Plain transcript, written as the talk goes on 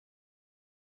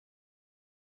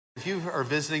If you are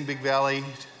visiting Big Valley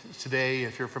today,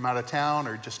 if you're from out of town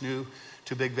or just new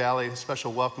to Big Valley, a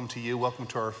special welcome to you. Welcome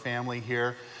to our family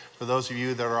here. For those of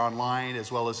you that are online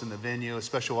as well as in the venue, a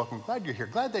special welcome. Glad you're here.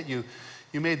 Glad that you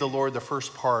made the Lord the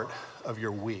first part of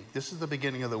your week. This is the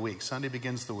beginning of the week. Sunday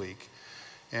begins the week.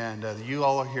 And you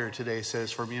all are here today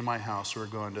says, for me and my house, we're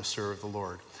going to serve the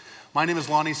Lord. My name is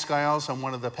Lonnie Skiles. I'm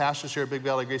one of the pastors here at Big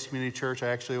Valley Grace Community Church. I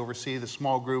actually oversee the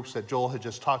small groups that Joel had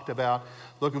just talked about.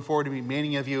 Looking forward to meeting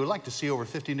many of you. I'd like to see over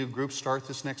 50 new groups start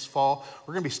this next fall.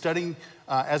 We're going to be studying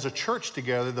as a church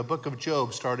together the book of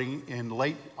Job starting in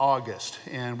late August.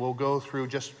 And we'll go through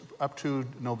just up to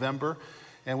November.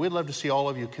 And we'd love to see all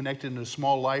of you connected into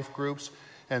small life groups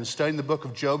and studying the book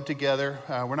of Job together.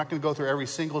 We're not going to go through every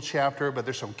single chapter, but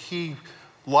there's some key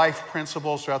life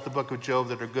principles throughout the book of Job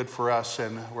that are good for us,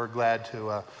 and we're glad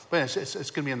to, but it's going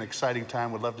to be an exciting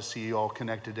time. We'd love to see you all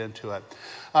connected into it.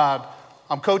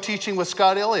 I'm co-teaching with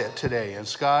Scott Elliott today, and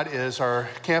Scott is our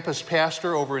campus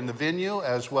pastor over in the venue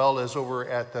as well as over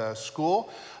at the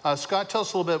school. Scott, tell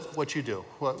us a little bit what you do.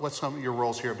 What's some of your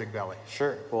roles here at Big Valley?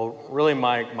 Sure. Well, really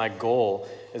my goal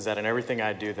is that in everything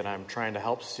I do that I'm trying to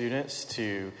help students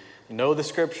to know the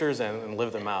scriptures and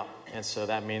live them out. And so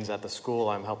that means at the school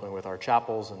I'm helping with our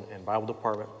chapels and Bible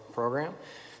department program.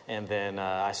 And then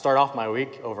I start off my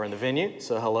week over in the venue.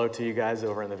 So hello to you guys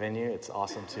over in the venue. It's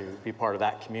awesome to be part of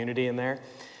that community in there.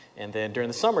 And then during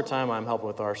the summertime, I'm helping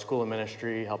with our school of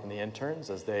ministry, helping the interns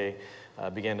as they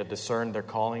begin to discern their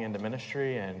calling into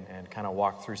ministry and kind of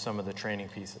walk through some of the training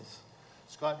pieces.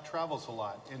 Scott travels a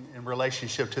lot in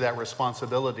relationship to that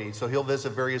responsibility. So he'll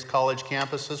visit various college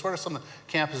campuses. What are some of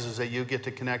the campuses that you get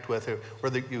to connect with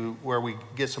where we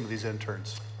get some of these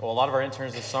interns? Well, a lot of our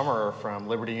interns this summer are from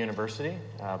Liberty University,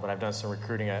 but I've done some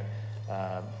recruiting at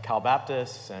Cal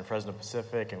Baptist and Fresno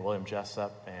Pacific and William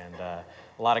Jessup, and a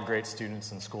lot of great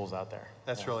students and schools out there.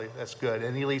 That's good.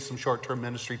 And he leads some short-term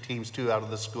ministry teams, too, out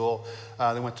of the school.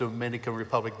 They went to Dominican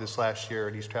Republic this last year,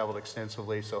 and he's traveled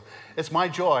extensively. So it's my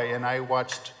joy, and I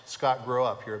watched Scott grow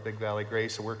up here at Big Valley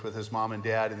Grace. I worked with his mom and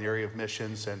dad in the area of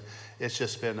missions, and it's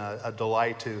just been a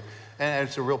delight and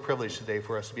it's a real privilege today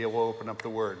for us to be able to open up the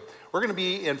Word. We're going to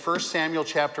be in 1 Samuel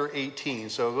chapter 18.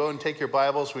 So go and take your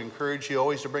Bibles. We encourage you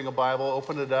always to bring a Bible,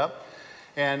 open it up.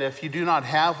 And if you do not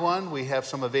have one, we have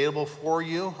some available for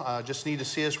you. Just need to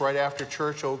see us right after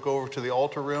church. We'll go over to the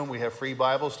altar room. We have free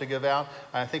Bibles to give out.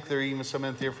 I think there are even some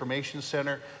at the information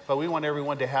center. But we want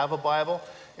everyone to have a Bible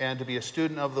and to be a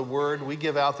student of the Word. We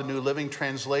give out the New Living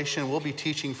Translation. We'll be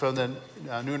teaching from the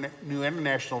New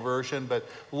International Version, but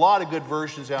a lot of good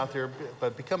versions out there.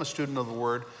 But become a student of the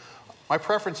Word. My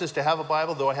preference is to have a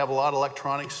Bible, though I have a lot of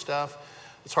electronic stuff.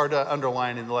 It's hard to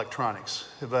underline in electronics,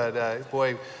 but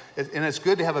and it's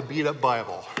good to have a beat-up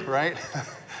Bible, right?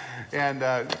 And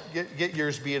get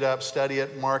yours beat up, study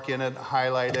it, mark in it,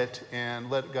 highlight it, and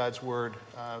let God's Word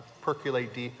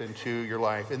percolate deep into your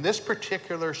life. And this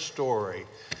particular story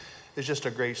is just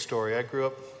a great story. I grew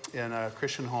up in a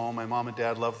Christian home. My mom and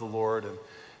dad loved the Lord, and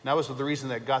that was the reason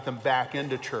that got them back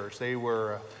into church. They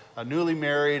were newly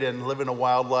married and living a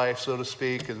wild life, so to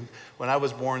speak. And when I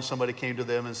was born, somebody came to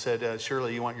them and said,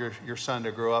 Shirley, you want your son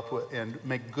to grow up and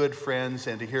make good friends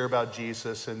and to hear about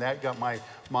Jesus. And that got my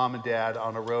mom and dad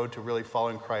on a road to really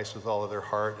following Christ with all of their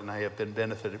heart, and I have been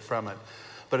benefited from it.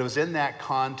 But it was in that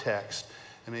context,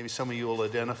 and maybe some of you will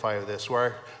identify with this,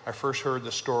 where I first heard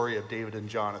the story of David and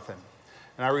Jonathan.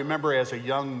 And I remember as a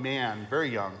young man, very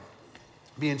young,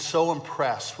 being so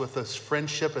impressed with this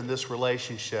friendship and this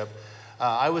relationship.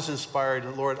 I was inspired,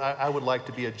 Lord, I would like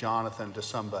to be a Jonathan to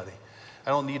somebody. I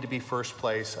don't need to be first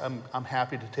place. I'm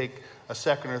happy to take a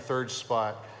second or third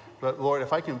spot. But Lord,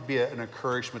 if I can be an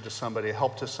encouragement to somebody, a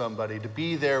help to somebody, to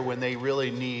be there when they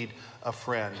really need a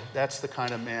friend, that's the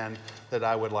kind of man that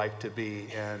I would like to be.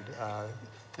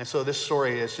 And so this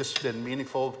story has just been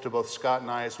meaningful to both Scott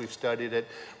and I as we've studied it.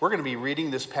 We're going to be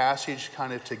reading this passage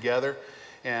kind of together.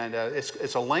 And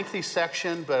it's a lengthy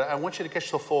section, but I want you to catch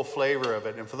the full flavor of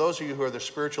it. And for those of you who are the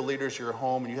spiritual leaders of your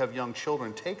home and you have young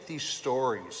children, take these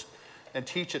stories and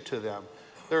teach it to them.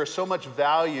 There is so much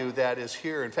value that is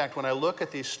here. In fact, when I look at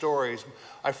these stories,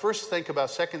 I first think about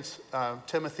 2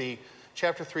 Timothy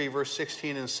chapter 3, verse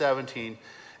 16 and 17.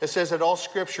 It says that all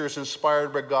scripture is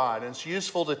inspired by God, and it's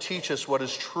useful to teach us what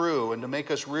is true and to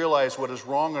make us realize what is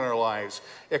wrong in our lives.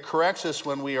 It corrects us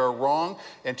when we are wrong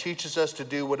and teaches us to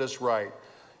do what is right.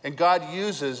 And God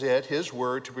uses it, His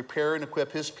Word, to prepare and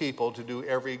equip His people to do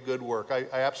every good work. I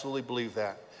absolutely believe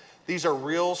that. These are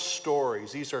real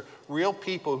stories. These are real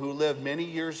people who lived many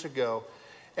years ago.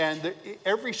 And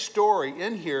every story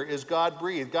in here is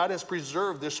God-breathed. God has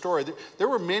preserved this story. There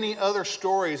were many other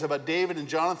stories about David and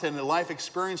Jonathan and life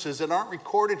experiences that aren't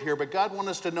recorded here, but God wants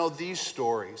us to know these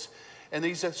stories. And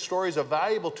these stories are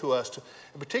valuable to us,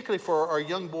 particularly for our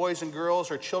young boys and girls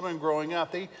or children growing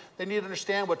up. They need to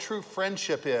understand what true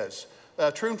friendship is.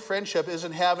 True friendship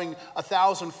isn't having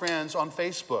 1,000 friends on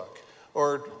Facebook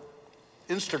or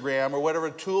Instagram or whatever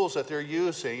tools that they're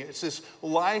using. It's this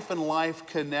life and life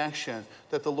connection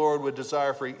that the Lord would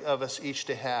desire for of us each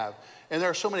to have. And there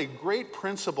are so many great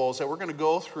principles that we're going to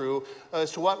go through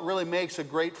as to what really makes a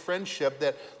great friendship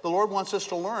that the Lord wants us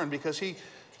to learn, because it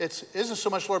isn't so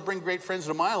much, Lord, bring great friends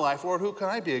into my life. Lord, who can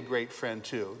I be a great friend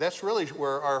to? That's really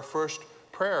where our first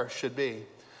prayer should be.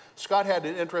 Scott had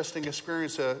an interesting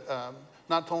experience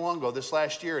not too long ago, this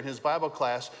last year in his Bible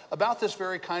class, about this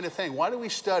very kind of thing. Why do we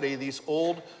study these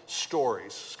old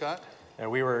stories? Scott? And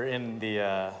we were in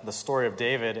the story of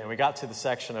David, and we got to the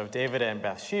section of David and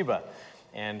Bathsheba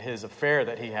and his affair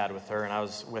that he had with her. And I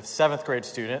was with 7th grade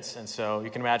students, and so you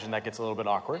can imagine that gets a little bit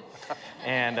awkward.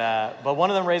 And but one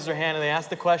of them raised their hand and they asked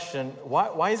the question,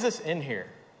 why is this in here?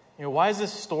 Why is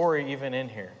this story even in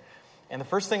here? And the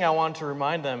first thing I wanted to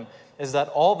remind them is that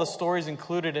all the stories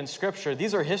included in Scripture,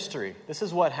 these are history. This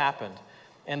is what happened.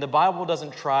 And the Bible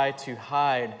doesn't try to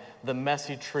hide the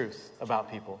messy truth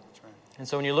about people. That's right. And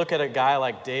so when you look at a guy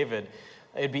like David,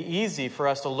 it'd be easy for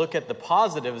us to look at the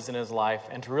positives in his life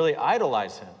and to really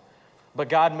idolize him. But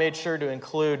God made sure to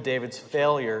include David's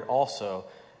failure also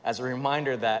as a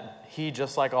reminder that he,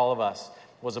 just like all of us,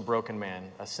 was a broken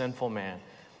man, a sinful man.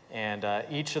 And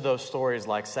each of those stories,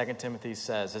 like 2 Timothy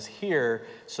says, is here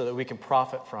so that we can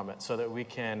profit from it, so that we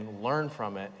can learn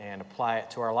from it and apply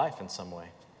it to our life in some way.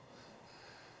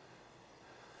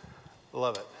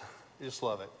 Love it. I just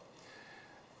love it.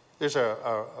 There's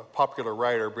a popular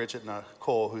writer, Bridget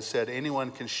Nicole, who said,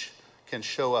 anyone can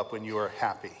show up when you are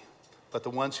happy, but the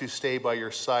ones who stay by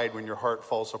your side when your heart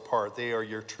falls apart, they are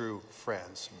your true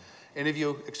friends. Any of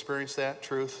you experienced that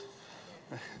truth?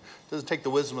 It doesn't take the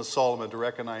wisdom of Solomon to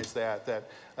recognize that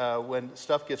when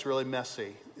stuff gets really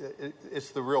messy,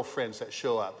 it's the real friends that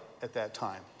show up at that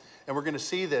time. And we're going to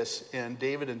see this in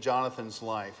David and Jonathan's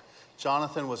life.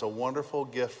 Jonathan was a wonderful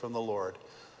gift from the Lord.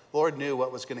 The Lord knew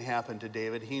what was going to happen to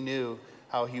David. He knew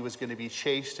how he was going to be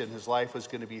chased and his life was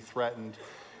going to be threatened.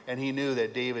 And he knew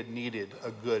that David needed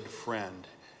a good friend.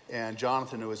 And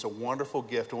Jonathan was a wonderful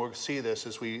gift. And we'll see this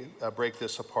as we break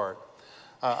this apart.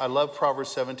 I love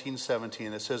Proverbs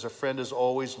 17:17. It says, a friend is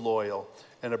always loyal,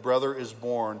 and a brother is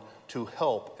born to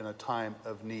help in a time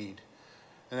of need.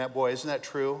 And that, boy, isn't that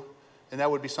true? And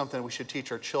that would be something we should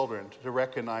teach our children, to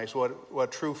recognize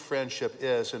what true friendship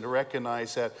is, and to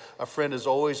recognize that a friend is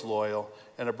always loyal,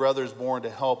 and a brother is born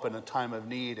to help in a time of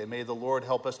need. And may the Lord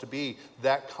help us to be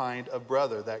that kind of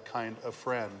brother, that kind of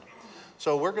friend.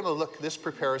 So we're going to look, this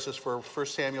prepares us for 1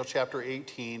 Samuel chapter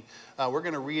 18. We're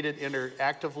going to read it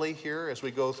interactively here as we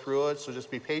go through it, so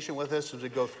just be patient with us as we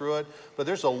go through it. But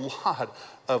there's a lot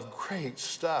of great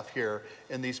stuff here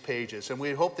in these pages. And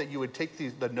we hope that you would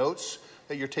take the notes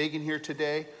that you're taking here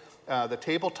today. The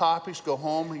table topics, go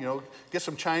home, get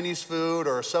some Chinese food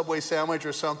or a Subway sandwich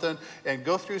or something, and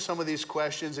go through some of these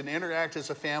questions and interact as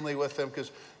a family with them,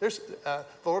 because the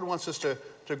Lord wants us to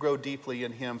grow deeply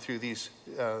in Him through these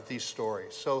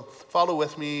stories. So follow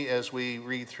with me as we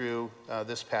read through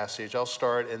this passage. I'll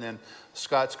start, and then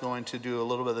Scott's going to do a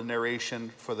little bit of the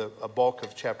narration for a bulk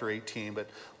of chapter 18, but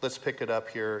let's pick it up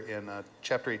here in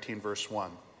chapter 18, verse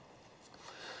 1.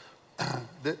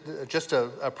 Just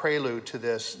a prelude to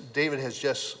this, David has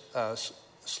just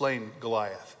slain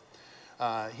Goliath.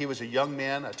 He was a young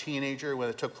man, a teenager when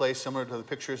it took place, similar to the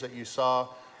pictures that you saw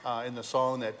in the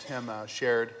song that Tim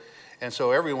shared. And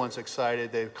so everyone's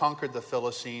excited. They've conquered the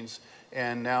Philistines,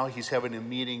 and now he's having a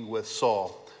meeting with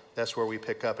Saul. That's where we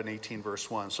pick up in 18 verse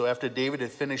 1. So after David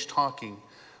had finished talking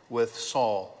with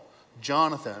Saul,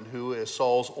 Jonathan, who is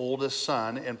Saul's oldest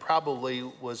son, and probably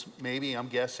was maybe, I'm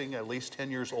guessing, at least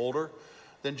 10 years older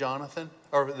than Jonathan,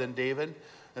 or than David.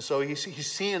 And so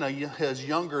he's seeing his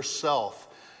younger self.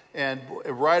 And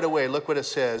right away, look what it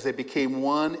says. They became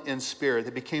one in spirit.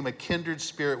 They became a kindred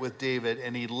spirit with David,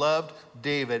 and he loved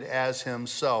David as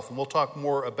himself. And we'll talk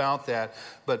more about that.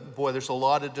 But boy, there's a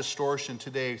lot of distortion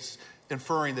today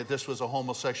inferring that this was a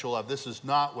homosexual love. This is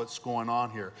not what's going on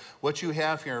here. What you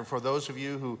have here, for those of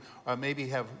you who maybe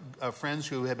have friends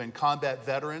who have been combat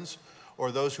veterans,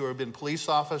 or those who have been police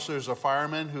officers or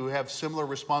firemen who have similar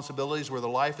responsibilities where their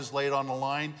life is laid on the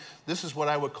line, this is what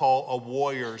I would call a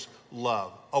warrior's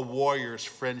love, a warrior's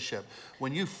friendship.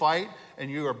 When you fight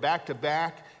and you are back to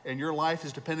back and your life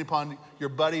is dependent upon your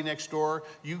buddy next door,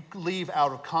 you leave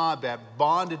out of combat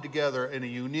bonded together in a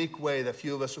unique way that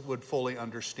few of us would fully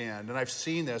understand. And I've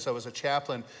seen this. I was a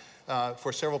chaplain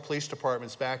for several police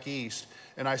departments back east,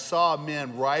 and I saw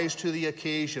men rise to the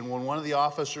occasion when one of the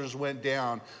officers went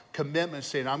down, commitment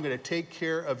saying, I'm going to take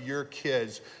care of your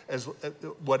kids, as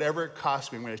whatever it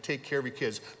costs me, I'm going to take care of your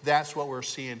kids. That's what we're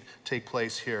seeing take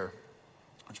place here.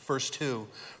 Verse 2,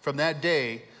 from that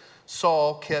day,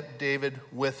 Saul kept David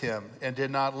with him and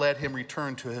did not let him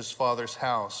return to his father's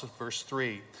house. Verse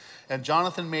 3, and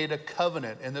Jonathan made a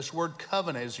covenant. And this word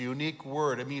covenant is a unique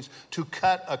word. It means to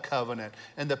cut a covenant.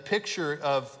 And the picture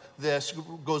of this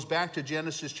goes back to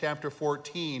Genesis chapter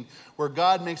 14, where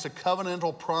God makes a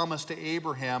covenantal promise to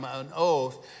Abraham, an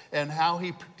oath, and how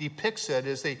he depicts it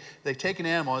is they take an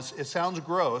animal. It sounds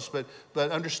gross, but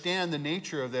understand the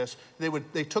nature of this.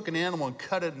 They took an animal and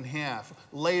cut it in half,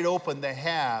 laid open the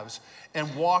halves,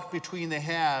 and walked between the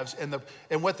halves.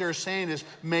 And what they're saying is,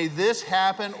 may this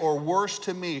happen, or worse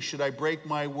to me, should I break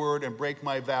my word and break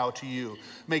my vow to you.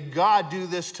 May God do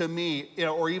this to me,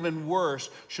 or even worse,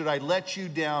 should I let you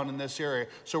down in this area.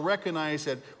 So recognize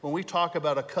that when we talk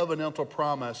about a covenantal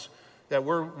promise, that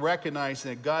we're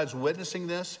recognizing that God's witnessing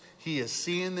this. He is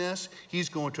seeing this. He's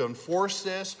going to enforce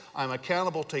this. I'm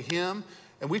accountable to him.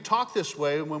 And we talk this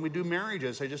way when we do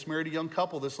marriages. I just married a young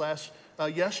couple this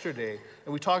yesterday.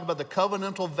 And we talk about the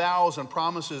covenantal vows and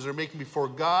promises they're making before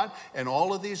God and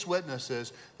all of these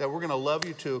witnesses that we're going to love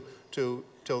you till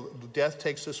death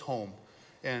takes us home.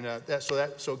 And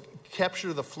so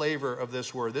capture the flavor of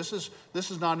this word. This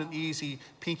is not an easy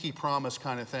pinky promise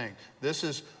kind of thing. This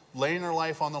is laying our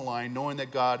life on the line, knowing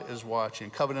that God is watching.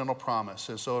 Covenantal promise.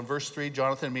 And so in verse 3,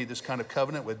 Jonathan made this kind of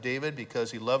covenant with David because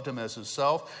he loved him as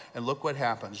himself. And look what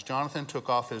happens. Jonathan took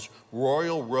off his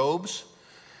royal robes.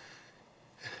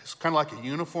 It's kind of like a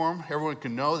uniform. Everyone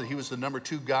can know that he was the number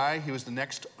 2 guy. He was the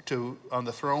next on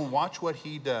the throne. Watch what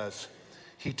he does.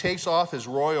 He takes off his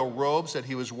royal robes that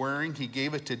he was wearing. He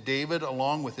gave it to David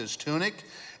along with his tunic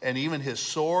and even his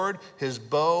sword, his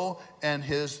bow, and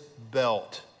his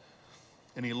belt.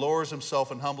 And he lowers himself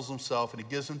and humbles himself, and he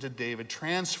gives them to David,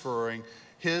 transferring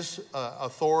his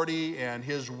authority and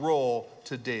his role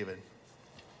to David.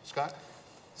 Scott?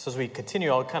 So as we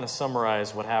continue, I'll kind of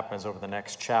summarize what happens over the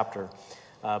next chapter.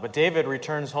 But David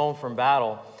returns home from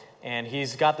battle, and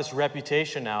he's got this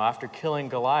reputation now after killing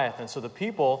Goliath. And so the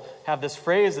people have this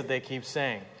phrase that they keep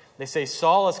saying. They say,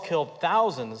 Saul has killed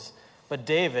thousands, but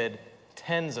David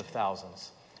tens of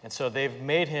thousands. And so they've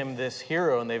made him this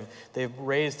hero, and they've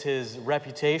raised his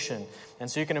reputation.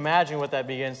 And so you can imagine what that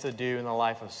begins to do in the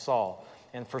life of Saul.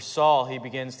 And for Saul, he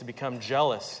begins to become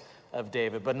jealous of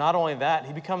David. But not only that,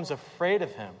 he becomes afraid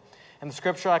of him. And the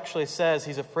scripture actually says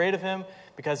he's afraid of him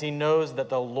because he knows that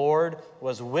the Lord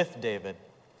was with David.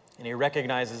 And he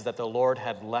recognizes that the Lord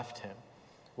had left him.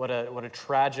 What a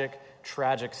tragic,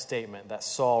 tragic statement that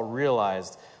Saul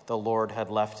realized the Lord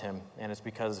had left him. And it's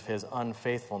because of his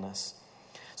unfaithfulness.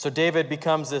 So David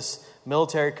becomes this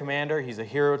military commander. He's a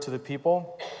hero to the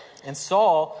people. And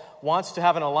Saul wants to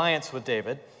have an alliance with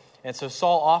David. And so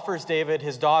Saul offers David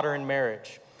his daughter in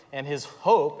marriage. And his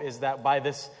hope is that by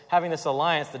having this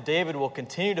alliance, that David will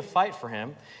continue to fight for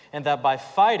him. And that by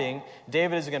fighting,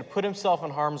 David is going to put himself in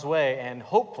harm's way. And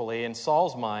hopefully, in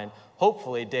Saul's mind,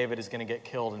 hopefully David is going to get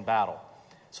killed in battle.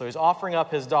 So he's offering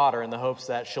up his daughter in the hopes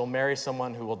that she'll marry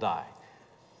someone who will die.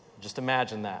 Just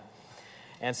imagine that.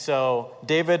 And so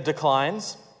David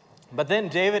declines, but then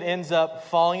David ends up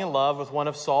falling in love with one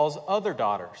of Saul's other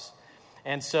daughters.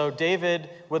 And so David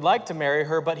would like to marry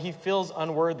her, but he feels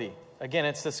unworthy. Again,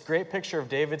 it's this great picture of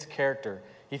David's character.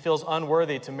 He feels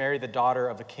unworthy to marry the daughter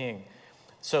of a king.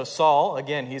 So Saul,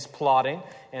 again, he's plotting,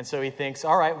 and so he thinks,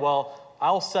 all right, well,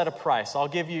 I'll set a price. I'll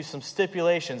give you some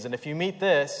stipulations, and if you meet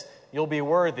this, you'll be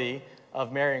worthy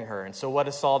of marrying her. And so what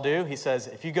does Saul do? He says,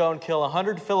 if you go and kill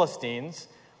 100 Philistines,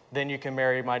 then you can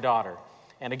marry my daughter.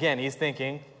 And again, he's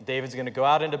thinking David's going to go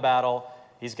out into battle,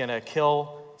 he's going to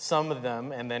kill some of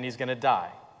them, and then he's going to die.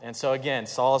 And so again,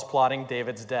 Saul is plotting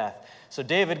David's death. So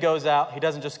David goes out, he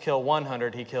doesn't just kill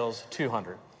 100, he kills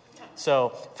 200. So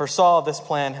for Saul, this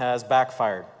plan has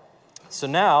backfired. So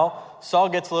now, Saul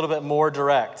gets a little bit more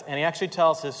direct, and he actually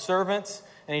tells his servants,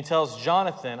 and he tells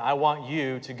Jonathan, I want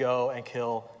you to go and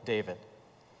kill David.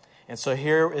 And so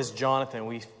here is Jonathan.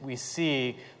 We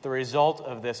see the result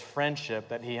of this friendship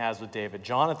that he has with David.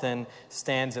 Jonathan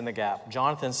stands in the gap.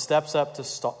 Jonathan steps up to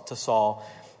Saul,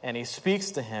 and he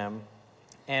speaks to him,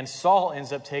 and Saul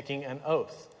ends up taking an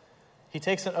oath. He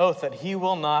takes an oath that he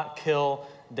will not kill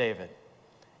David.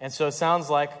 And so it sounds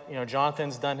like,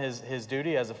 Jonathan's done his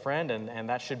duty as a friend, and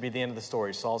that should be the end of the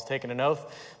story. Saul's taken an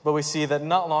oath, but we see that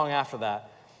not long after that,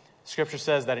 Scripture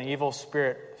says that an evil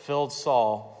spirit filled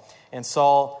Saul, and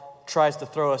Saul tries to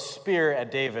throw a spear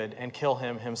at David and kill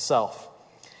him himself.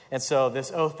 And so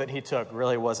this oath that he took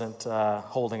really wasn't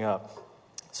holding up.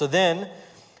 So then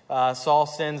Saul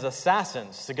sends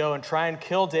assassins to go and try and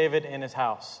kill David in his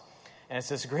house. And it's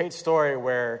this great story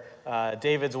where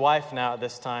David's wife now at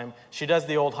this time, she does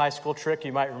the old high school trick.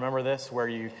 You might remember this, where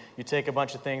you take a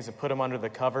bunch of things and put them under the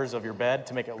covers of your bed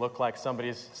to make it look like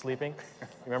somebody's sleeping. You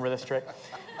remember this trick?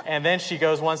 And then she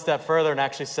goes one step further and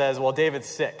actually says, well, David's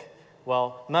sick.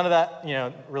 Well, none of that,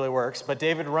 really works. But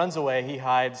David runs away, he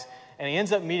hides, and he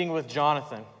ends up meeting with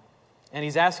Jonathan. And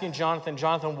he's asking Jonathan,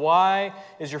 why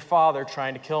is your father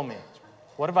trying to kill me?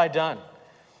 What have I done?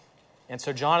 And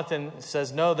so Jonathan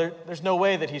says, no, there's no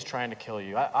way that he's trying to kill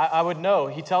you. I would know.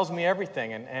 He tells me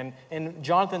everything. And in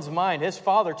Jonathan's mind, his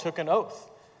father took an oath.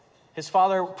 His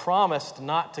father promised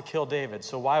not to kill David.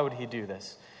 So why would he do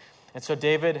this? And so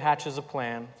David hatches a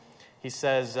plan. He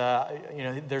says,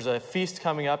 there's a feast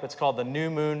coming up. It's called the New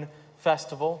Moon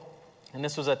Festival. And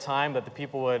this was a time that the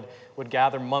people would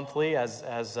gather monthly as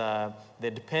they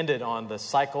depended on the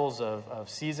cycles of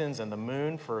seasons and the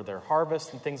moon for their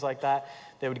harvest and things like that.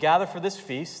 They would gather for this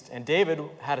feast, and David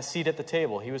had a seat at the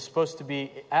table. He was supposed to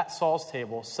be at Saul's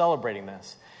table celebrating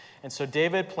this. And so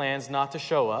David plans not to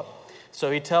show up. So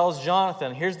he tells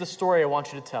Jonathan, here's the story I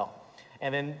want you to tell.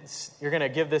 And then you're going to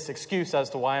give this excuse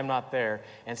as to why I'm not there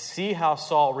and see how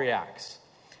Saul reacts.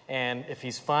 And if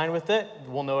he's fine with it,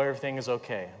 we'll know everything is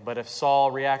okay. But if Saul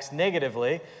reacts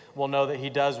negatively, we'll know that he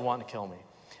does want to kill me.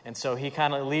 And so he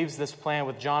kind of leaves this plan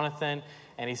with Jonathan,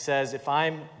 and he says, if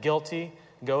I'm guilty,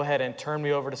 go ahead and turn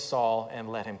me over to Saul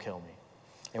and let him kill me.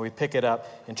 And we pick it up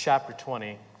in chapter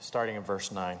 20, starting in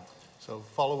verse 9. So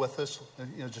follow with us.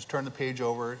 Just turn the page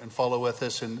over and follow with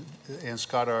us. And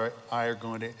Scott and I are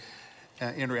going to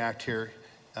interact here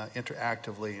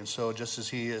interactively. And so just as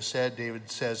he has said, David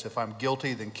says, if I'm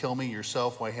guilty, then kill me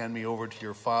yourself. Why hand me over to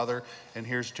your father? And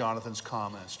here's Jonathan's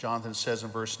comments. Jonathan says in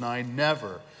verse 9,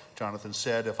 never, Jonathan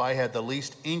said, if I had the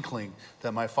least inkling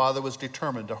that my father was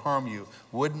determined to harm you,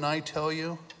 wouldn't I tell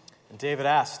you? And David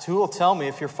asked, who will tell me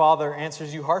if your father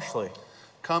answers you harshly?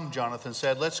 Come, Jonathan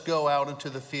said, let's go out into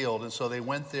the field. And so they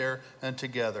went there and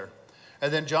together.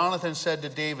 And then Jonathan said to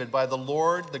David, by the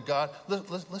Lord, the God,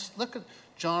 let's look at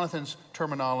Jonathan's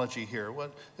terminology here.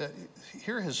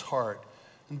 Hear his heart.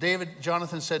 And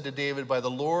Jonathan said to David, by the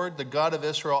Lord, the God of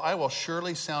Israel, I will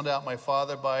surely sound out my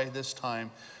father by this time,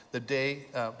 the day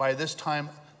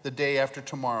after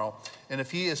tomorrow. And if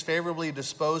he is favorably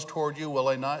disposed toward you, will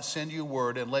I not send you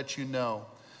word and let you know?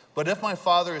 But if my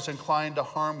father is inclined to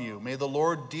harm you, may the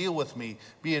Lord deal with me,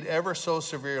 be it ever so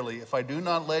severely, if I do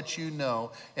not let you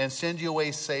know and send you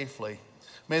away safely.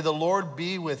 May the Lord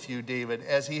be with you, David,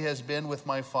 as he has been with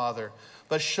my father.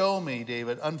 But show me,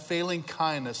 David, unfailing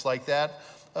kindness like that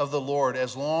of the Lord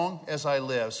as long as I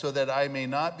live, so that I may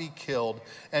not be killed.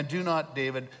 And do not,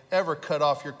 David, ever cut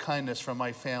off your kindness from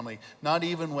my family, not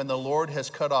even when the Lord has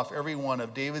cut off every one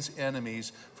of David's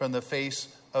enemies from the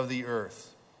face of the earth.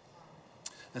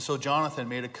 And so Jonathan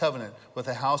made a covenant with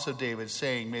the house of David,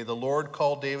 saying, may the Lord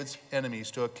call David's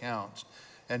enemies to account.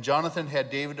 And Jonathan had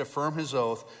David affirm his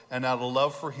oath, and out of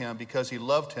love for him, because he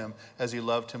loved him as he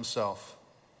loved himself.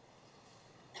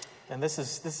 And this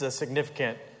is a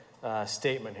significant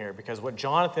statement here, because what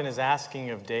Jonathan is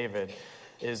asking of David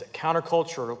is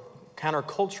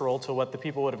countercultural to what the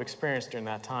people would have experienced during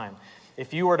that time.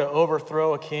 If you were to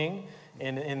overthrow a king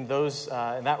in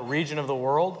that region of the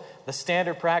world, the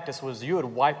standard practice was you would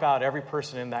wipe out every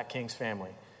person in that king's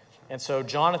family. And so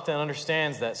Jonathan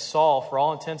understands that Saul, for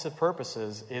all intents and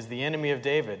purposes, is the enemy of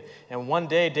David. And one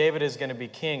day David is going to be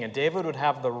king, and David would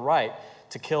have the right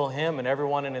to kill him and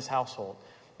everyone in his household.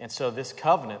 And so this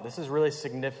covenant, this is really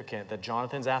significant that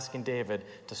Jonathan's asking David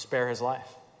to spare his life.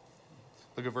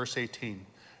 Look at verse 18.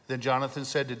 Then Jonathan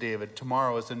said to David,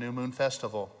 tomorrow is the new moon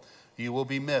festival. You will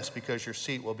be missed because your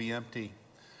seat will be empty.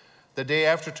 The day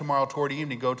after tomorrow toward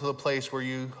evening, go to the place where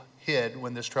you hid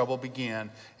when this trouble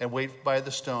began, and wait by the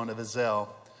stone of Ezel.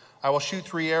 I will shoot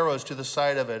 3 arrows to the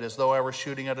side of it, as though I were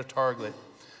shooting at a target.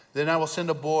 Then I will send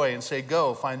a boy and say,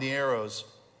 go, find the arrows.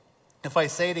 If I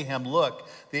say to him, look,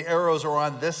 the arrows are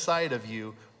on this side of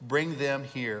you, bring them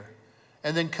here.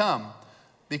 And then come,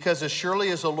 because as surely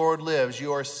as the Lord lives,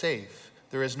 you are safe.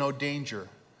 There is no danger.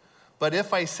 But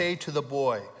if I say to the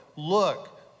boy, look,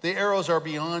 the arrows are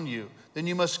beyond you, then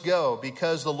you must go,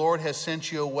 because the Lord has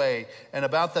sent you away. And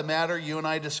about the matter you and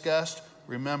I discussed,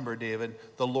 remember, David,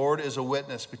 the Lord is a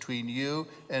witness between you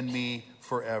and me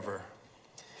forever.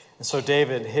 And so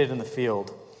David hid in the field.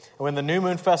 And when the new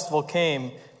moon festival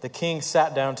came, the king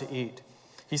sat down to eat.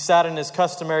 He sat in his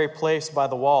customary place by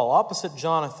the wall, opposite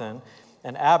Jonathan,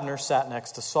 and Abner sat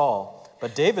next to Saul.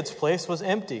 But David's place was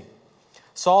empty.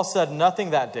 Saul said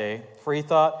nothing that day, for he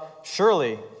thought,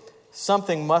 surely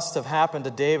something must have happened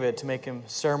to David to make him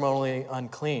ceremonially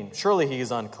unclean. Surely he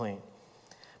is unclean.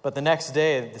 But the next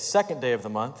day, the second day of the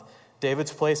month,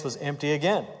 David's place was empty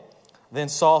again. Then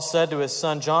Saul said to his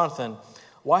son Jonathan,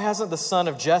 why hasn't the son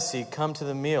of Jesse come to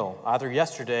the meal, either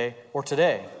yesterday or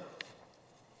today?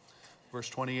 Verse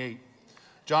 28.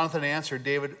 Jonathan answered,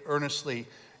 David earnestly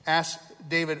asked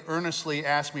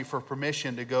me for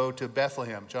permission to go to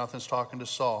Bethlehem. Jonathan's talking to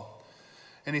Saul.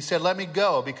 And he said, let me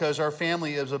go, because our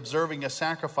family is observing a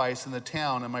sacrifice in the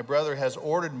town, and my brother has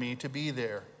ordered me to be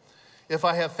there. If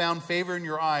I have found favor in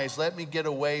your eyes, let me get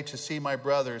away to see my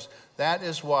brothers. That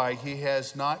is why he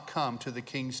has not come to the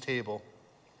king's table.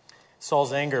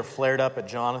 Saul's anger flared up at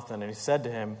Jonathan, and he said to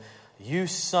him, you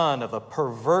son of a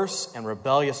perverse and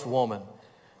rebellious woman,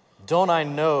 don't I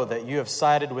know that you have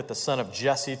sided with the son of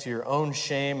Jesse to your own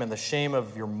shame and the shame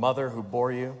of your mother who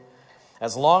bore you?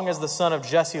 As long as the son of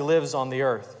Jesse lives on the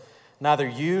earth, neither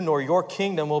you nor your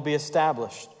kingdom will be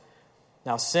established.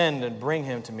 Now send and bring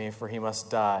him to me, for he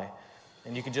must die.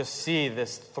 And you can just see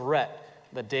this threat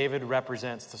that David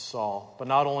represents to Saul. But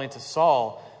not only to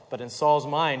Saul, but in Saul's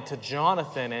mind, to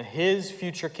Jonathan and his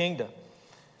future kingdom.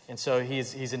 And so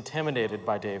he's intimidated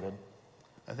by David.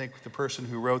 I think the person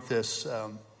who wrote this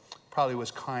probably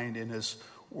was kind in his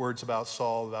words about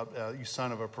Saul, about you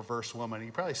son of a perverse woman.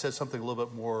 He probably said something a little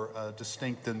bit more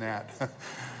distinct than that.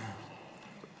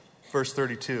 Verse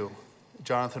 32.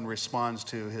 Jonathan responds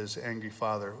to his angry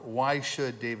father. Why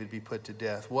should David be put to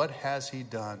death? What has he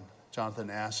done? Jonathan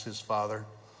asked his father.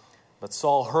 But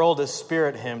Saul hurled his spear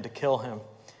at him to kill him.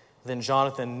 Then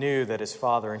Jonathan knew that his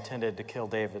father intended to kill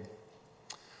David.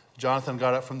 Jonathan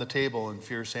got up from the table in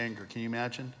fierce anger. Can you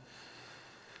imagine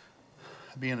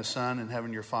being a son and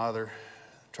having your father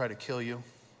try to kill you?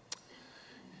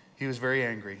 He was very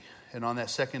angry. And on that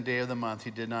second day of the month,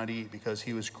 he did not eat because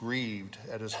he was grieved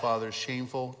at his father's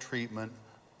shameful treatment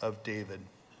of David.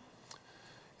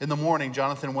 In the morning,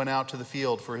 Jonathan went out to the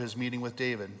field for his meeting with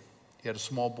David. He had a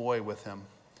small boy with him.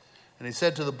 And he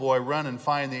said to the boy, run and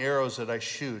find the arrows that I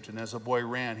shoot. And as the boy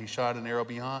ran, he shot an arrow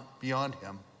beyond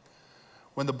him.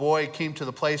 When the boy came to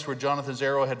the place where Jonathan's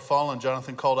arrow had fallen,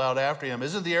 Jonathan called out after him,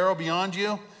 isn't the arrow beyond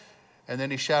you? And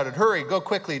then he shouted, hurry, go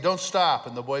quickly, don't stop.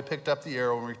 And the boy picked up the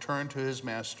arrow and returned to his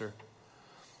master.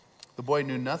 The boy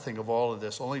knew nothing of all of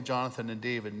this. Only Jonathan and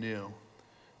David knew.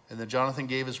 And then Jonathan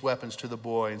gave his weapons to the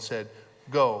boy and said,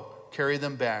 go, carry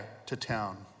them back to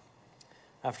town.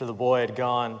 After the boy had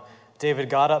gone, David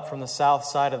got up from the south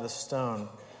side of the stone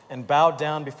and bowed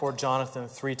down before Jonathan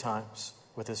 3 times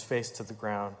with his face to the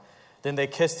ground. Then they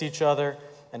kissed each other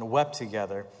and wept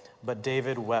together, but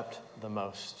David wept the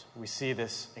most. We see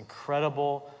this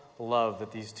incredible love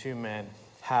that these two men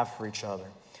have for each other.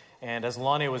 And as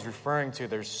Lonnie was referring to,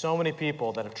 there's so many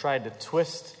people that have tried to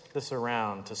twist this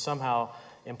around to somehow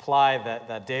imply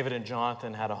that David and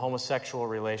Jonathan had a homosexual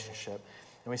relationship.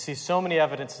 And we see so many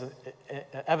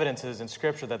evidences in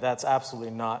Scripture that that's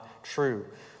absolutely not true.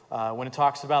 When it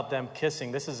talks about them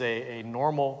kissing, this is a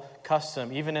normal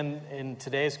custom, even in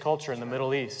today's culture in the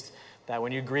Middle East, that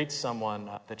when you greet someone,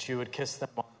 that you would kiss them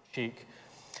on the cheek.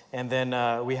 And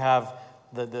then we have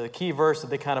the key verse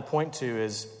that they kind of point to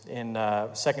is in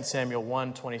 2 Samuel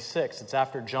 1:26. It's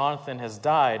after Jonathan has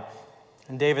died,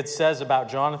 and David says about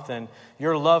Jonathan,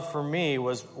 your love for me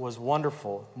was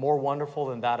wonderful, more wonderful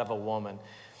than that of a woman.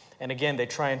 And again, they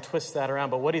try and twist that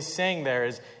around. But what he's saying there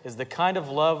is the kind of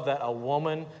love that a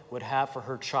woman would have for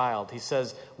her child. He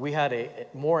says, we had a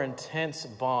more intense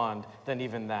bond than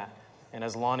even that. And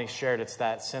as Lonnie shared, it's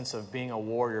that sense of being a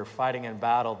warrior, fighting in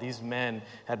battle. These men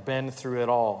had been through it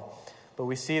all. But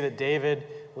we see that David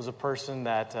was a person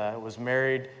that was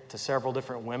married to several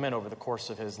different women over the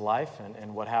course of his life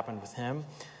and what happened with him.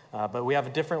 But we have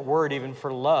a different word even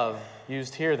for love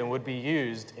used here than would be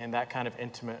used in that kind of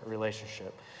intimate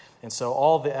relationship. And so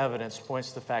all the evidence points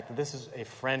to the fact that this is a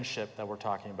friendship that we're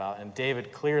talking about. And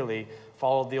David clearly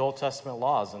followed the Old Testament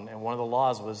laws. And one of the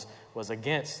laws was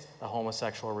against a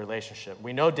homosexual relationship.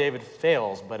 We know David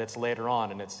fails, but it's later on,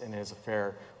 and it's in his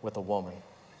affair with a woman.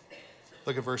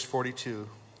 Look at verse 42.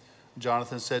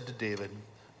 Jonathan said to David,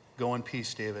 go in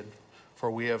peace, David, for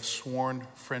we have sworn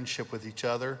friendship with each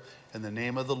other in the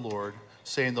name of the Lord,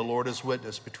 saying the Lord is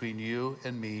witness between you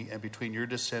and me and between your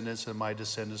descendants and my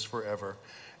descendants forever.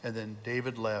 And then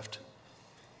David left,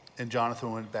 and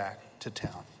Jonathan went back to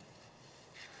town.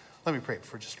 Let me pray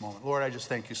for just a moment. Lord, I just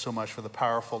thank you so much for the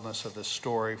powerfulness of this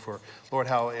story, for, Lord,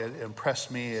 how it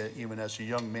impressed me even as a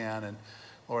young man. And,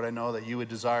 Lord, I know that you would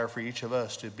desire for each of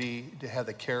us to have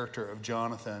the character of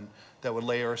Jonathan, that would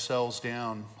lay ourselves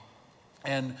down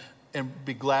and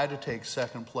be glad to take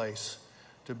second place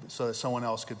so that someone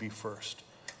else could be first.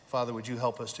 Father, would you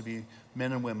help us to be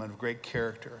men and women of great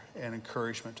character and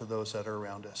encouragement to those that are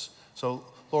around us. So,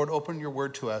 Lord, open your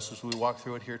word to us as we walk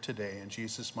through it here today. In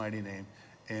Jesus' mighty name,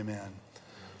 amen.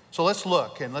 So let's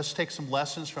look and let's take some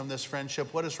lessons from this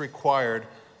friendship. What is required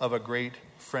of a great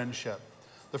friendship?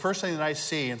 The first thing that I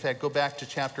see, in fact, go back to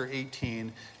chapter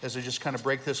 18 as I just kind of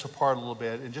break this apart a little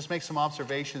bit and just make some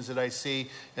observations that I see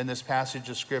in this passage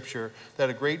of Scripture, that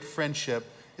a great friendship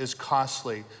is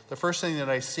costly. The first thing that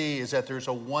I see is that there's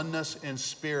a oneness in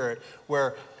spirit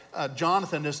where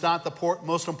Jonathan is not the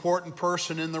most important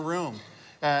person in the room.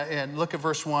 And look at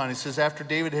verse 1. It says, after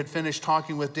David had finished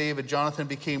talking with David, Jonathan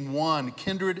became one,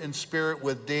 kindred in spirit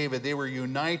with David. They were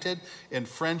united in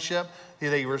friendship.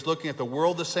 They were looking at the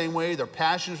world the same way. Their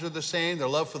passions were the same. Their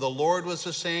love for the Lord was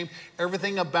the same.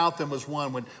 Everything about them was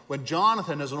one. When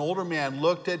Jonathan, as an older man,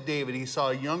 looked at David, he saw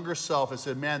a younger self and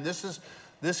said, man,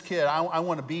 this kid, I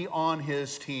want to be on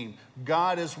his team.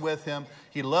 God is with him.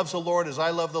 He loves the Lord as I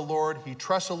love the Lord. He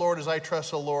trusts the Lord as I trust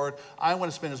the Lord. I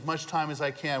want to spend as much time as I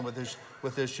can with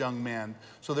this young man.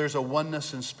 So there's a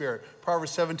oneness in spirit.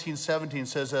 Proverbs 17:17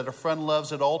 says that a friend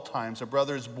loves at all times. A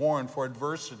brother is born for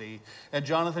adversity. And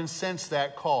Jonathan sensed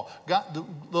that call. God,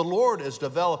 the Lord is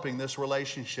developing this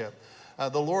relationship.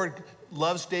 The Lord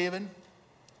loves David.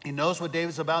 He knows what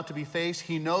David's about to be faced.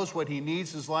 He knows what he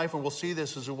needs in his life, and we'll see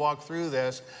this as we walk through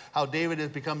this, how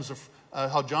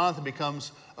how Jonathan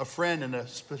becomes a friend in a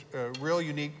real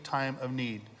unique time of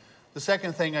need. The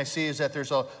second thing I see is that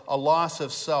there's a loss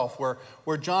of self,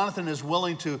 where Jonathan is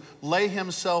willing to lay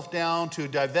himself down, to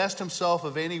divest himself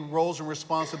of any roles and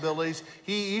responsibilities.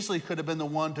 He easily could have been the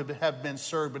one to have been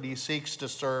served, but he seeks to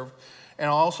serve. And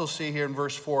I'll also see here in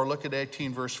verse 4, look at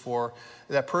 18, verse 4,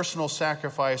 that personal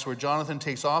sacrifice where Jonathan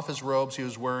takes off his robes he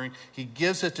was wearing. He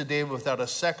gives it to David without a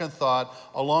second thought,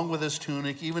 along with his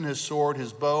tunic, even his sword,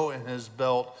 his bow, and his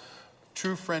belt.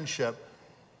 True friendship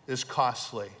is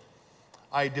costly.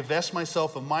 I divest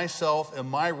myself of myself and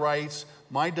my rights,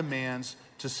 my demands,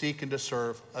 to seek and to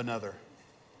serve another.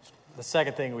 The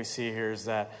second thing we see here is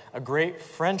that a great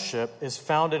friendship is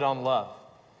founded on love.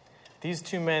 These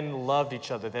two men loved each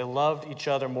other. They loved each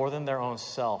other more than their own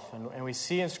self. And we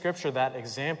see in Scripture that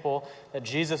example that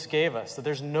Jesus gave us, that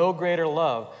there's no greater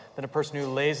love than a person who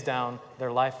lays down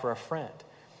their life for a friend.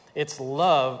 It's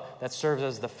love that serves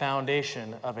as the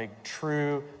foundation of a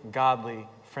true, godly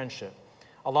friendship.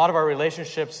 A lot of our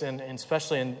relationships, and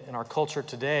especially in our culture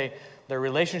today, they're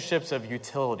relationships of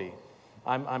utility.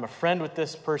 I'm a friend with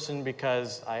this person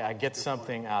because I get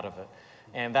something out of it.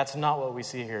 And that's not what we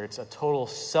see here. It's a total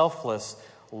selfless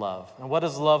love. And what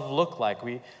does love look like?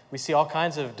 We see all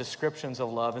kinds of descriptions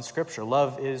of love in Scripture.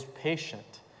 Love is patient.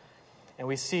 And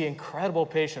we see incredible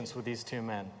patience with these two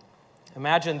men.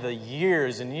 Imagine the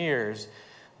years and years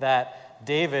that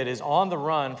David is on the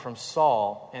run from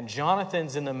Saul, and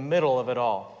Jonathan's in the middle of it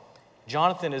all.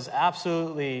 Jonathan is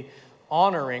absolutely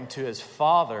honoring to his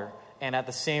father and at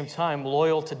the same time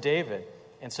loyal to David.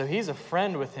 And so he's a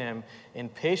friend with him in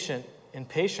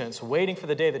patience, waiting for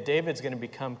the day that David's going to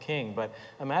become king. But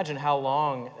imagine how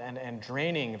long and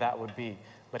draining that would be.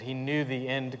 But he knew the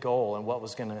end goal and what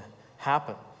was going to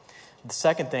happen. The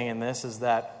second thing in this is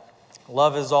that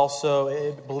love is also,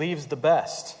 it believes the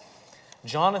best.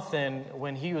 Jonathan,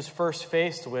 when he was first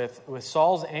faced with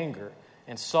Saul's anger,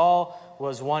 and Saul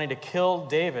was wanting to kill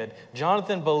David,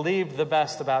 Jonathan believed the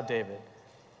best about David.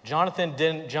 Jonathan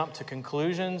didn't jump to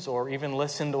conclusions or even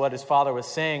listen to what his father was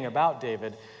saying about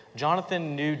David.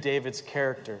 Jonathan knew David's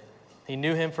character. He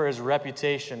knew him for his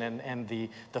reputation and the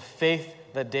faith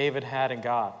that David had in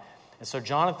God. And so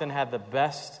Jonathan had the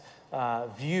best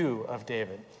view of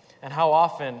David. And how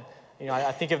often,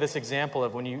 I think of this example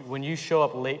of when you show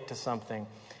up late to something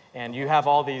and you have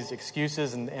all these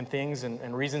excuses and things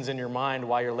and reasons in your mind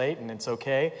why you're late, and it's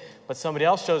okay, but somebody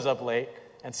else shows up late,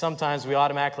 and sometimes we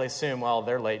automatically assume, well,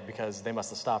 they're late because they must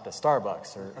have stopped at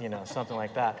Starbucks or something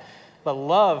like that. But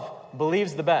love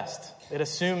believes the best. It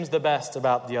assumes the best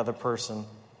about the other person.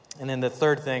 And then the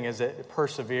third thing is it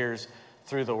perseveres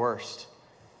through the worst.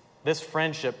 This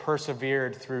friendship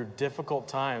persevered through difficult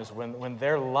times when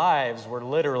their lives were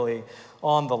literally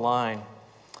on the line.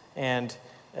 And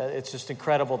it's just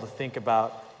incredible to think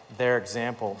about their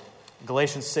example.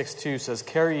 Galatians 6:2 says,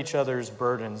 carry each other's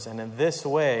burdens, and in this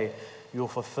way you will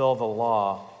fulfill the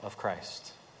law of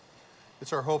Christ.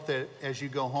 It's our hope that as you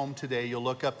go home today, you'll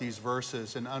look up these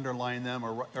verses and underline them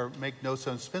or make notes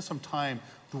of them. Spend some time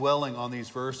dwelling on these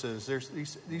verses. There's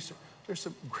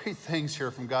some great things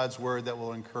here from God's Word that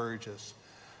will encourage us.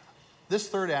 this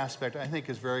third aspect, I think,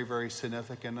 is very, very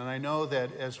significant. And I know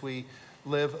that as we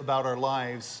live about our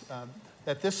lives,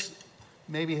 that this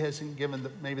maybe hasn't given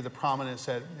the prominence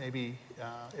that maybe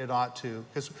it ought to.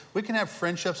 Because we can have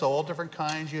friendships of all different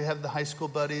kinds. You have the high school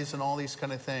buddies and all these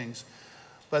kind of things.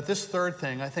 But this third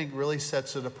thing, I think, really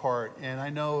sets it apart. And I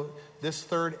know this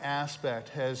third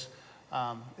aspect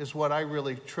is what I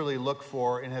really, truly look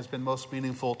for and has been most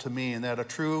meaningful to me, and that a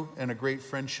true and a great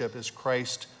friendship is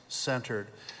Christ-centered.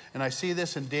 And I see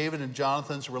this in David and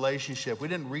Jonathan's relationship. We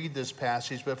didn't read this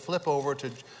passage, but flip over to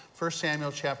 1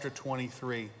 Samuel chapter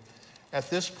 23. At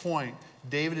this point,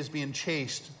 David is being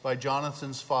chased by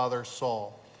Jonathan's father,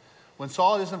 Saul. When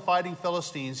Saul isn't fighting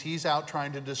Philistines, he's out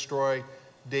trying to destroy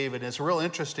David. And it's real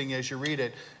interesting as you read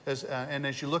it, and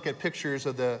as you look at pictures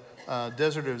of the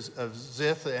desert of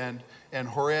Ziph and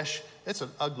Horesh. It's an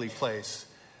ugly place.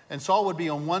 And Saul would be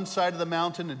on one side of the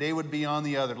mountain and David would be on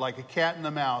the other, like a cat and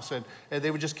a mouse. And they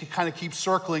would just kind of keep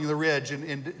circling the ridge,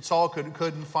 and Saul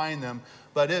couldn't find them.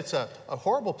 But it's a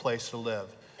horrible place to live.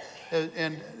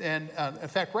 And in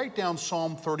fact, write down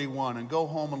Psalm 31 and go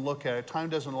home and look at it. Time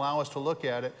doesn't allow us to look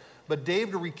at it. But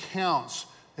David recounts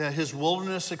his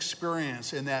wilderness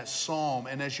experience in that psalm.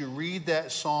 And as you read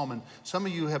that psalm, and some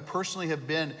of you have personally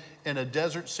been in a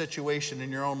desert situation in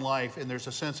your own life, and there's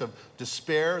a sense of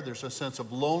despair, there's a sense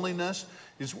of loneliness.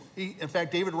 In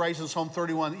fact, David writes in Psalm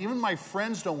 31, even my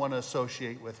friends don't want to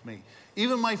associate with me.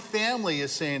 Even my family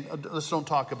is saying, let's don't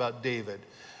talk about David.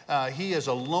 He is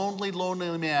a lonely,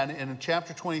 lonely man. And in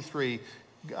chapter 23,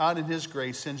 God in his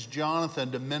grace sends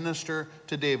Jonathan to minister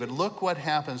to David. Look what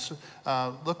happens.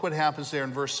 Look what happens there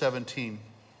in verse 17.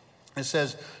 It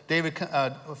says, David,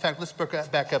 in fact, let's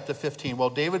back up to 15. While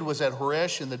David was at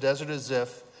Horesh in the desert of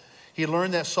Ziph, he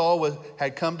learned that Saul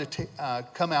had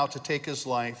come out to take his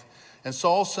life. And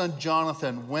Saul's son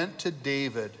Jonathan went to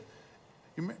David.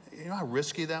 You know how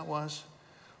risky that was?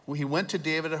 Well, he went to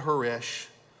David at Horesh,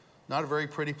 not a very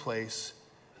pretty place.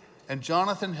 And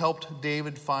Jonathan helped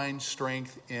David find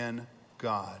strength in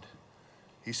God.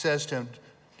 He says to him,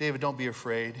 David, don't be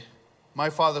afraid. My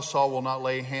father Saul will not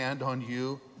lay a hand on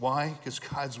you. Why? Because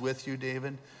God's with you,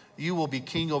 David. You will be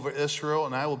king over Israel,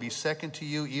 and I will be second to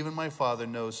you. Even my father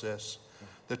knows this.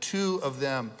 The two of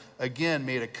them again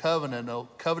made a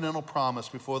covenantal promise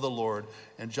before the Lord,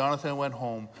 and Jonathan went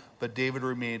home, but David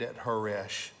remained at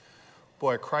Horesh.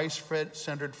 Boy, a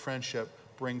Christ-centered friendship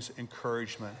brings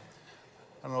encouragement.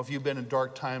 I don't know if you've been in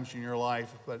dark times in your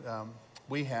life, but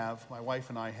we have. My wife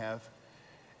and I have.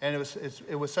 And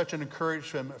it was such an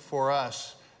encouragement for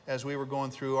us as we were going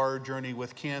through our journey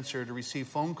with cancer to receive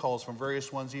phone calls from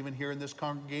various ones, even here in this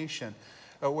congregation,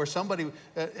 where somebody,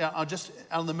 just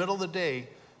out in the middle of the day,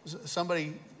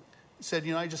 somebody said,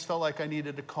 I just felt like I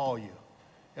needed to call you.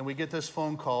 And we get this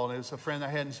phone call, and it was a friend I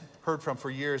hadn't heard from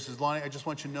for years. Says, Lonnie, I just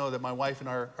want you to know that my wife and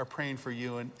I are praying for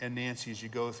you and Nancy as you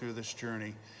go through this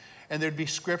journey. And there'd be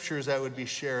scriptures that would be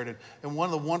shared. And one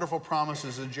of the wonderful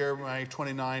promises in Jeremiah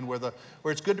 29, where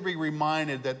it's good to be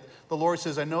reminded that the Lord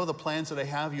says, I know the plans that I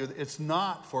have you. It's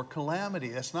not for calamity.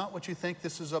 That's not what you think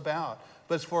this is about.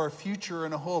 But it's for a future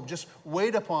and a hope. Just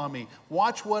wait upon me.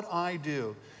 Watch what I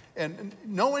do. And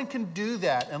no one can do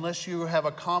that unless you have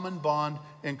a common bond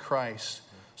in Christ.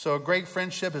 So a great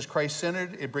friendship is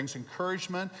Christ-centered. It brings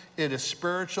encouragement. It is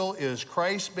spiritual. It is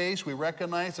Christ-based. We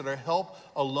recognize that our help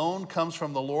alone comes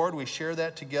from the Lord. We share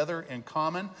that together in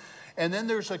common. And then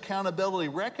there's accountability,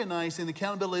 recognizing the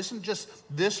accountability isn't just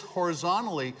this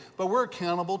horizontally, but we're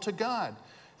accountable to God.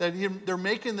 That they're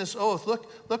making this oath.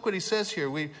 Look what he says here.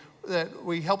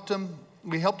 We helped them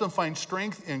find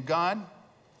strength in God.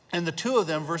 And the two of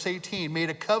them, verse 18, made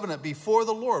a covenant before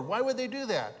the Lord. Why would they do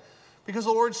that? Because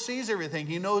the Lord sees everything.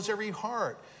 He knows every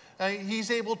heart. He's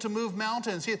able to move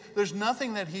mountains. There's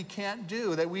nothing that he can't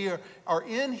do, that we are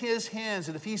in his hands.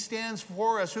 And if he stands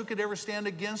for us, who could ever stand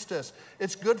against us?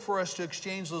 It's good for us to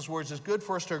exchange those words. It's good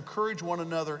for us to encourage one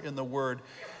another in the word.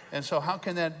 And so how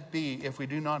can that be if we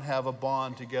do not have a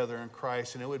bond together in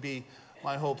Christ? And it would be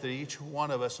my hope that each one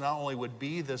of us not only would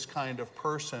be this kind of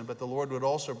person, but the Lord would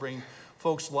also bring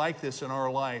folks like this in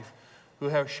our life who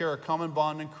share a common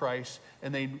bond in Christ,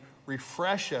 and they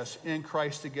refresh us in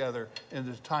Christ together in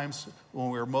the times when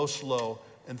we're most low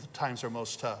and the times are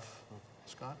most tough.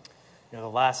 Scott? The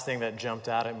last thing that jumped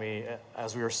out at me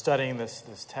as we were studying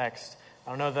this text,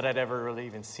 I don't know that I'd ever really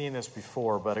even seen this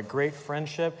before, but a great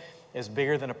friendship is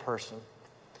bigger than a person.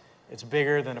 It's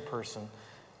bigger than a person.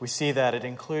 We see that it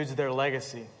includes their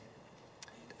legacy.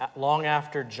 Long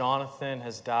after Jonathan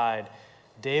has died,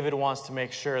 David wants to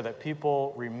make sure that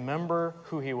people remember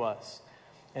who he was.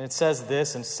 And it says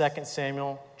this in 2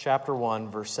 Samuel chapter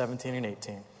 1, verse 17 and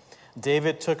 18.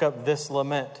 David took up this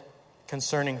lament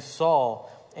concerning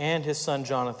Saul and his son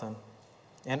Jonathan,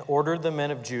 and ordered the men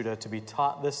of Judah to be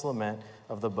taught this lament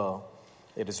of the bow.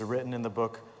 It is written in the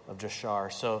book of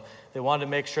Jashar. So they wanted to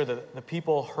make sure that the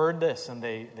people heard this and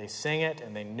they sang it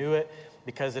and they knew it,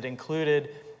 because it included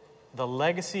the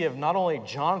legacy of not only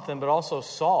Jonathan but also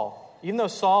Saul. Even though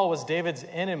Saul was David's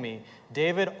enemy,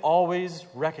 David always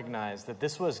recognized that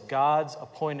this was God's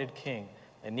appointed king.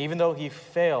 And even though he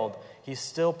failed, he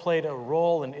still played a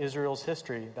role in Israel's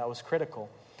history that was critical.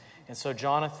 And so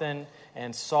Jonathan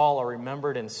and Saul are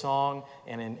remembered in song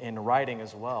and in writing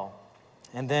as well.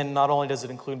 And then not only does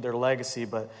it include their legacy,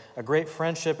 but a great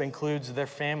friendship includes their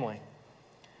family.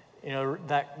 You know,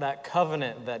 that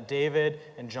covenant that David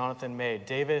and Jonathan made.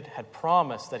 David had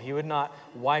promised that he would not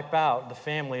wipe out the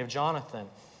family of Jonathan.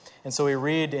 And so we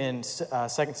read in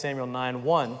 2 Samuel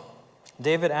 9:1,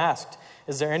 David asked,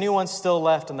 "Is there anyone still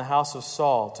left in the house of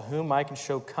Saul to whom I can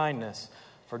show kindness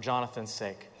for Jonathan's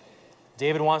sake?"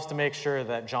 David wants to make sure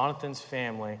that Jonathan's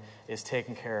family is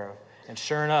taken care of. And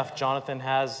sure enough, Jonathan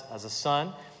has as a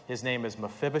son, his name is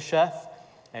Mephibosheth.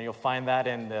 And you'll find that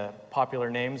in the popular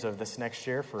names of this next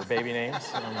year for baby names.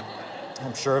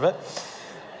 I'm sure of it.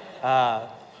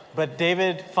 But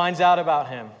David finds out about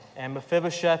him. And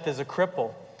Mephibosheth is a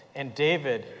cripple. And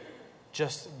David,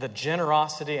 just the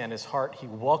generosity and his heart, he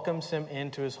welcomes him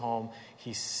into his home.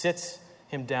 He sits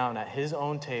him down at his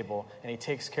own table. And he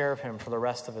takes care of him for the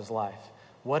rest of his life.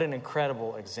 What an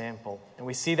incredible example. And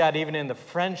we see that even in the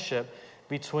friendship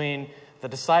between the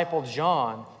disciple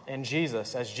John and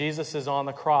Jesus. As Jesus is on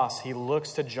the cross, he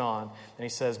looks to John and he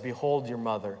says, "Behold your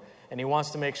mother." And he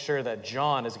wants to make sure that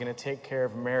John is going to take care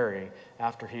of Mary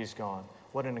after he's gone.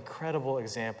 What an incredible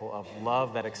example of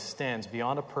love that extends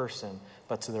beyond a person,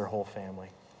 but to their whole family.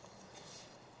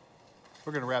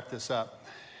 We're going to wrap this up.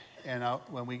 And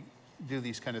when we do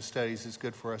these kind of studies, it's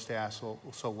good for us to ask, well,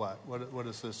 so what? What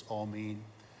does this all mean?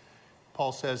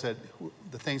 Paul says that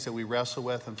the things that we wrestle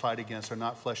with and fight against are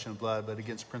not flesh and blood, but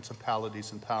against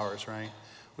principalities and powers, right?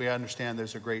 We understand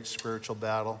there's a great spiritual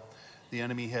battle. The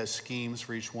enemy has schemes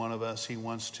for each one of us. He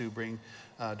wants to bring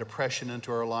depression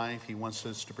into our life. He wants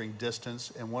us to bring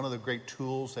distance. And one of the great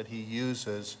tools that he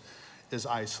uses is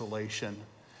isolation.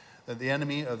 The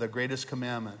enemy of the greatest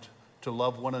commandment, to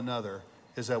love one another,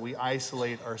 is that we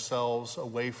isolate ourselves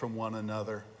away from one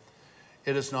another.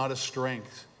 It is not a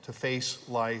strength to face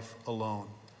life alone.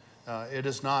 It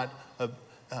is not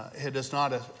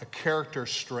a character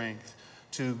strength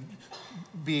to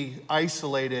be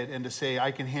isolated and to say,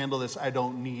 I can handle this, I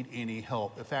don't need any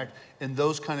help. In fact, in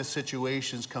those kind of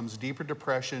situations comes deeper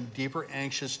depression, deeper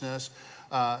anxiousness,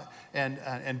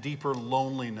 and deeper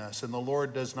loneliness. And the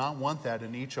Lord does not want that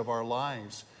in each of our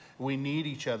lives. We need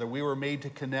each other. We were made to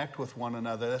connect with one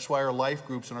another. That's why our life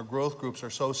groups and our growth groups are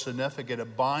so significant.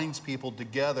 It binds people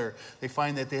together. They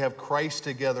find that they have Christ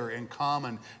together in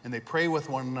common, and they pray with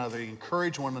one another, they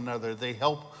encourage one another, they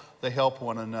help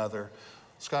one another.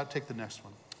 Scott, take the next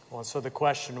one. Well, so the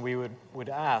question we would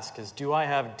ask is, do I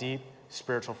have deep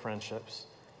spiritual friendships?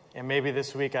 And maybe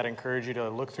this week I'd encourage you to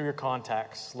look through your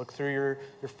contacts, look through your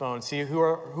phone, see who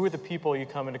are the people you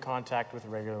come into contact with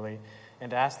regularly, and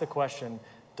to ask the question,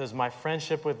 does my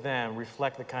friendship with them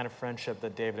reflect the kind of friendship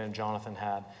that David and Jonathan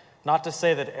had? Not to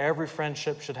say that every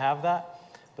friendship should have that,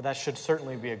 but that should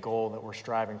certainly be a goal that we're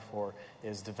striving for,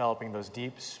 is developing those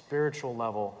deep spiritual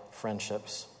level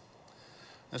friendships.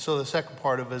 And so the second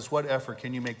part of it is, what effort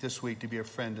can you make this week to be a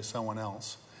friend to someone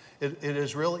else? It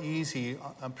is real easy,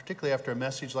 particularly after a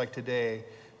message like today,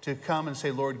 to come and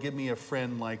say, Lord, give me a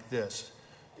friend like this.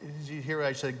 Did you hear what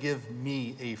I said? Give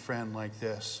me a friend like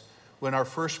this. When our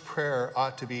first prayer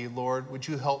ought to be, Lord, would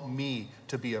you help me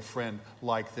to be a friend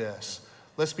like this?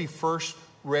 Let's be first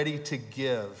ready to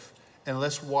give, and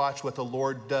let's watch what the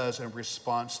Lord does in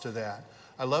response to that.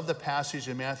 I love the passage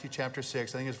in Matthew chapter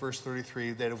 6, I think it's verse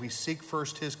 33, that if we seek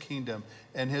first his kingdom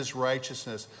and his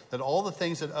righteousness, that all the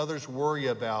things that others worry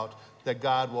about, that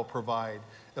God will provide.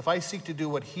 If I seek to do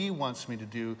what he wants me to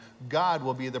do, God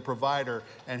will be the provider,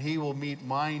 and he will meet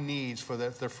my needs for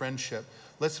the friendship.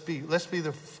 Let's be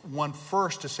the one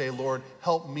first to say, Lord,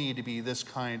 help me to be this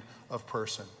kind of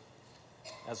person.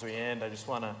 As we end, I just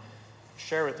want to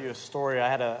share with you a story. I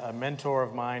had a mentor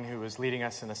of mine who was leading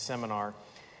us in a seminar,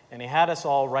 and he had us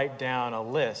all write down a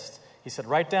list. He said,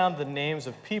 write down the names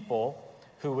of people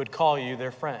who would call you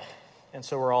their friend. And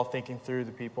so we're all thinking through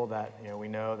the people that we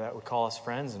know that would call us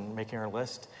friends and making our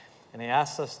list. And he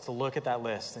asked us to look at that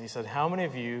list, and he said, how many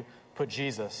of you put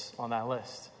Jesus on that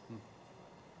list?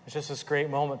 It's just this great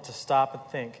moment to stop and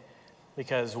think,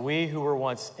 because we who were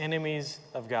once enemies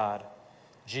of God,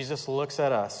 Jesus looks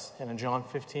at us, and in John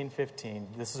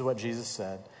 15:15, this is what Jesus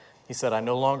said. He said, I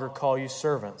no longer call you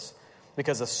servants,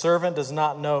 because a servant does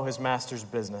not know his master's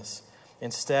business.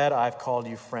 Instead, I've called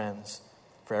you friends.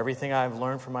 For everything I have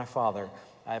learned from my Father,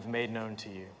 I have made known to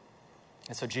you.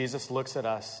 And so Jesus looks at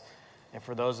us, and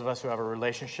for those of us who have a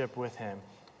relationship with him,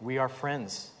 we are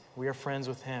friends. We are friends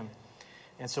with him.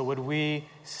 And so would we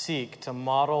seek to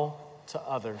model to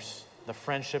others the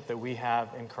friendship that we have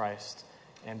in Christ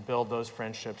and build those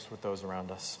friendships with those around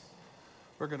us?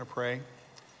 We're going to pray,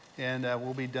 and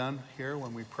we'll be done here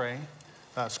when we pray.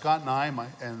 Scott and I,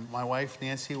 my wife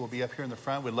Nancy, will be up here in the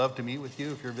front. We'd love to meet with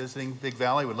you. If you're visiting Big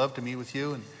Valley, we'd love to meet with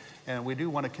you. And we do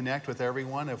want to connect with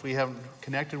everyone. If we haven't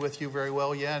connected with you very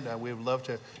well yet, we would love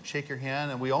to shake your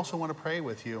hand. And we also want to pray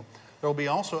with you. There will be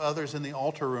also others in the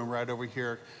altar room right over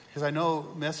here, because I know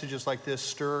messages like this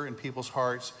stir in people's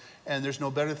hearts, and there's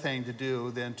no better thing to do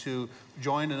than to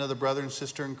join another brother and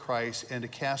sister in Christ and to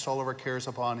cast all of our cares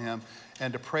upon him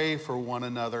and to pray for one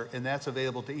another. And that's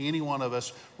available to any one of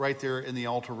us right there in the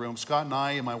altar room. Scott and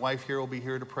I and my wife here will be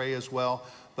here to pray as well.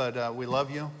 But we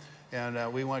love you,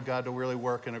 and we want God to really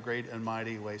work in a great and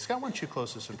mighty way. Scott, why don't you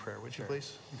close us in prayer, would you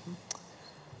please? Mm-hmm.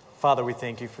 Father, we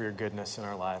thank you for your goodness in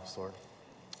our lives, Lord.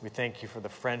 We thank you for the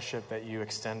friendship that you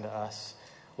extend to us.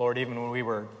 Lord, even when we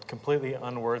were completely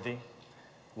unworthy,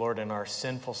 Lord, in our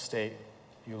sinful state,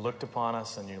 you looked upon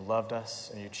us and you loved us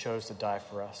and you chose to die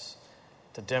for us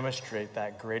to demonstrate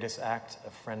that greatest act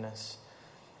of friendness.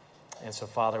 And so,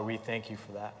 Father, we thank you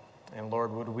for that. And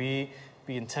Lord, would we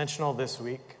be intentional this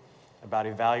week about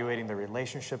evaluating the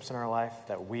relationships in our life,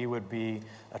 that we would be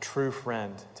a true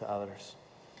friend to others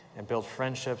and build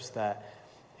friendships that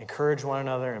encourage one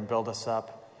another and build us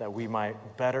up, that we might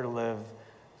better live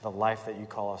the life that you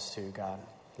call us to, God,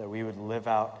 that we would live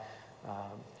out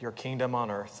your kingdom on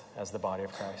earth as the body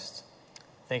of Christ.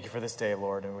 Thank you for this day,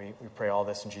 Lord, and we pray all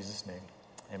this in Jesus' name.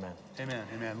 Amen. Amen.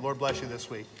 Amen. Lord bless you this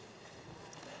week.